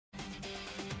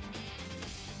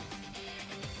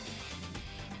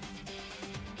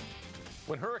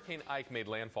When Hurricane Ike made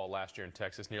landfall last year in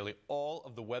Texas, nearly all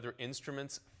of the weather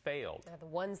instruments failed. The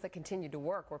ones that continued to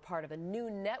work were part of a new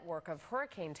network of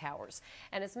hurricane towers.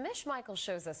 And as Mish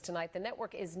shows us tonight, the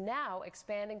network is now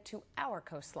expanding to our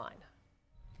coastline.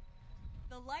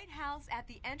 The lighthouse at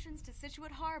the entrance to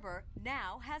Scituate Harbor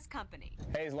now has company.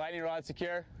 Hey, is lightning rod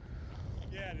secure?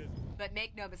 Yeah, it is. But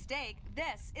make no mistake,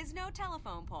 this is no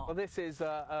telephone pole. Well, this is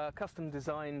a custom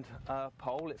designed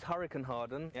pole. It's hurricane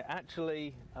hardened. It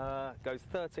actually goes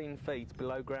 13 feet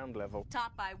below ground level.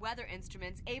 Topped by weather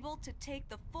instruments able to take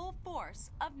the full force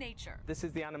of nature. This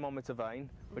is the anemometer vane,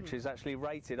 which is actually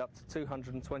rated up to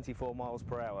 224 miles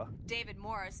per hour. David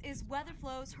Morris is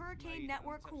WeatherFlow's Hurricane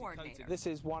Network Coordinator. This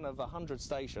is one of 100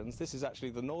 stations. This is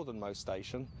actually the northernmost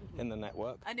station in the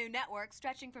network. A new network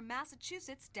stretching from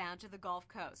Massachusetts down to the Gulf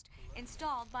Coast,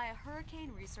 installed by a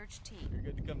hurricane research team. You're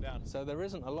good to come down. So there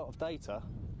isn't a lot of data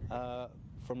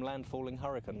from landfalling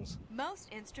hurricanes.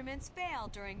 Most instruments fail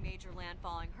during major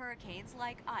landfalling hurricanes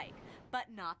like Ike, but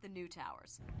not the new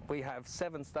towers. We have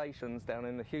 7 stations down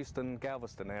in the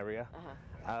Houston-Galveston area,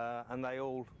 and they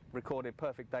all recorded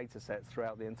perfect data sets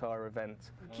throughout the entire event.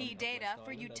 Key data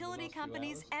for utility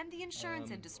companies and the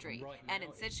insurance industry. And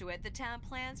in Scituate, the town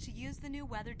plans to use the new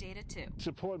weather data too. It's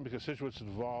important because Scituate's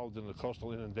involved in the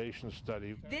coastal inundation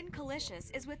study. Vin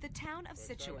Kalicious is with the town of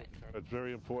Scituate. It's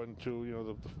very important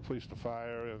to, the police, the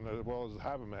fire, and as well as the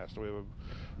harbor master. We have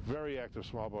a very active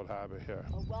small boat harbor here.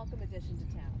 A welcome addition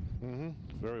to town.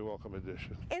 Very welcome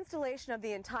addition. Installation of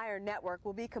the entire network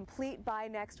will be complete by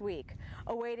next week,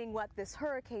 awaiting what this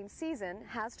hurricane season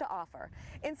has to offer.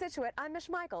 In Scituate, I'm Mish,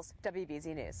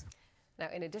 WBZ News. Now,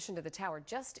 in addition to the tower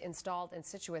just installed in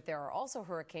Scituate, there are also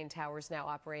hurricane towers now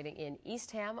operating in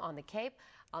Eastham on the Cape,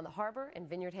 on the harbor in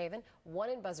Vineyard Haven, one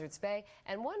in Buzzards Bay,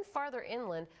 and one farther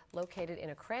inland located in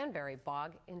a cranberry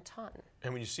bog in Taunton.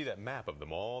 And when you see that map of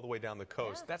them all the way down the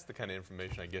coast, that's the kind of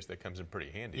information, I guess, that comes in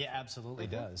pretty handy. Yeah, absolutely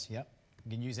does. Yep.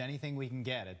 We can use anything we can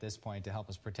get at this point to help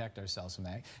us protect ourselves from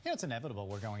that. It's inevitable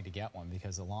we're going to get one,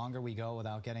 because the longer we go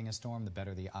without getting a storm, the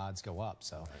better the odds go up.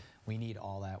 So we need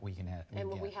all that we can get. And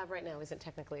what we have right now isn't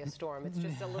technically a storm. It's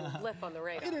just a little blip on the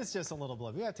radar. It is just a little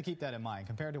blip. We have to keep that in mind.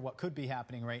 Compared to what could be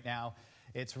happening right now,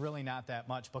 it's really not that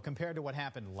much. But compared to what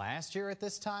happened last year at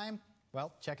this time,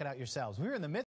 well, check it out yourselves. We were in the midst